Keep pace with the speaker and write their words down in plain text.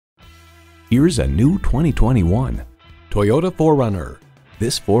Here's a new 2021 Toyota 4Runner.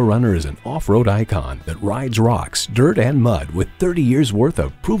 This 4Runner is an off-road icon that rides rocks, dirt, and mud with 30 years worth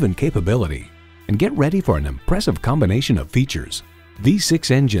of proven capability. And get ready for an impressive combination of features: V6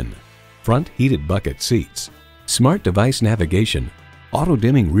 engine, front heated bucket seats, smart device navigation,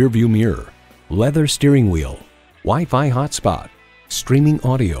 auto-dimming rearview mirror, leather steering wheel, Wi-Fi hotspot, streaming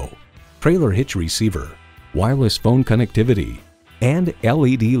audio, trailer hitch receiver, wireless phone connectivity, and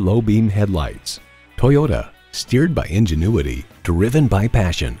LED low-beam headlights. Toyota, steered by ingenuity, driven by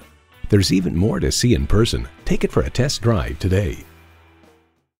passion. There's even more to see in person. Take it for a test drive today.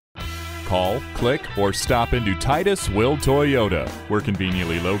 Call, click, or stop into Titus-Will Toyota. We're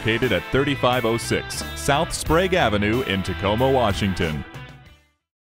conveniently located at 3506 South Sprague Avenue in Tacoma, Washington.